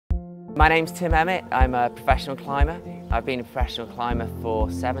My name's Tim Emmett. I'm a professional climber. I've been a professional climber for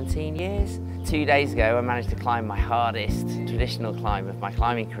 17 years. 2 days ago I managed to climb my hardest traditional climb of my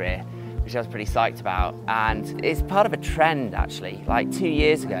climbing career, which I was pretty psyched about. And it's part of a trend actually. Like 2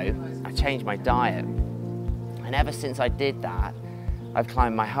 years ago I changed my diet, and ever since I did that I've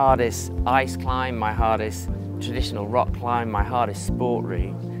climbed my hardest ice climb, my hardest traditional rock climb, my hardest sport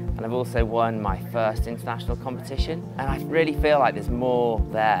route. And I've also won my first international competition, and I really feel like there's more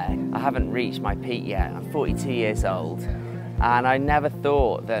there. I haven't reached my peak yet. I'm 42 years old, and I never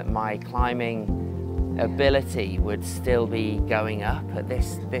thought that my climbing ability would still be going up at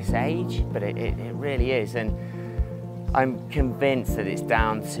this age, but it really is. And I'm convinced that it's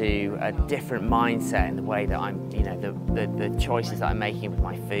down to a different mindset in the way that I'm, the choices that I'm making with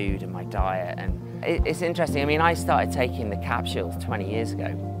my food and my diet. And it's interesting. I mean, I started taking the capsules 20 years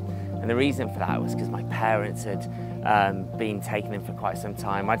ago. And the reason for that was because my parents had been taking them for quite some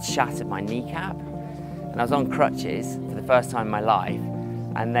time. I'd shattered my kneecap and I was on crutches for the first time in my life.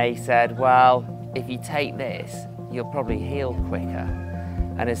 And they said, well, if you take this, you'll probably heal quicker.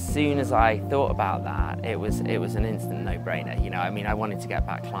 And as soon as I thought about that, it was an instant no-brainer. I mean, I wanted to get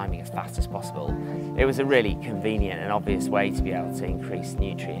back climbing as fast as possible. It was a really convenient and obvious way to be able to increase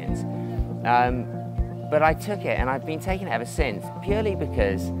nutrients. But I took it, and I've been taking it ever since, purely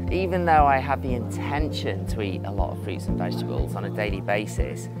because even though I have the intention to eat a lot of fruits and vegetables on a daily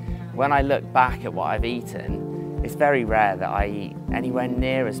basis, when I look back at what I've eaten, it's very rare that I eat anywhere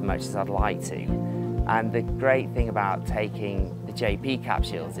near as much as I'd like to. And the great thing about taking the JP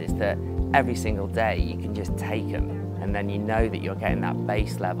capsules is that every single day you can just take them, and then you know that you're getting that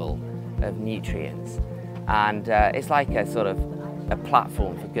base level of nutrients. And it's like a sort of a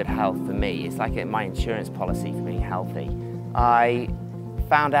platform for good health for me. It's like my insurance policy for being healthy. I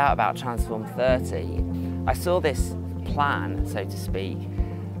found out about Transform 30. I saw this plan, so to speak,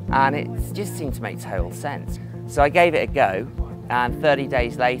 and it just seemed to make total sense. So I gave it a go, and 30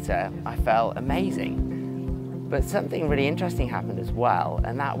 days later I felt amazing. But something really interesting happened as well,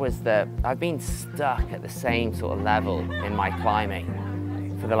 and that was that I've been stuck at the same sort of level in my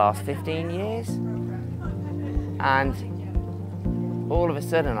climbing for the last 15 years. And all of a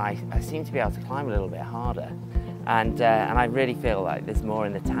sudden I seem to be able to climb a little bit harder, and I really feel like there's more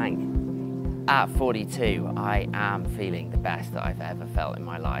in the tank. At 42, I am feeling the best that I've ever felt in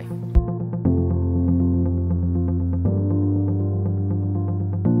my life.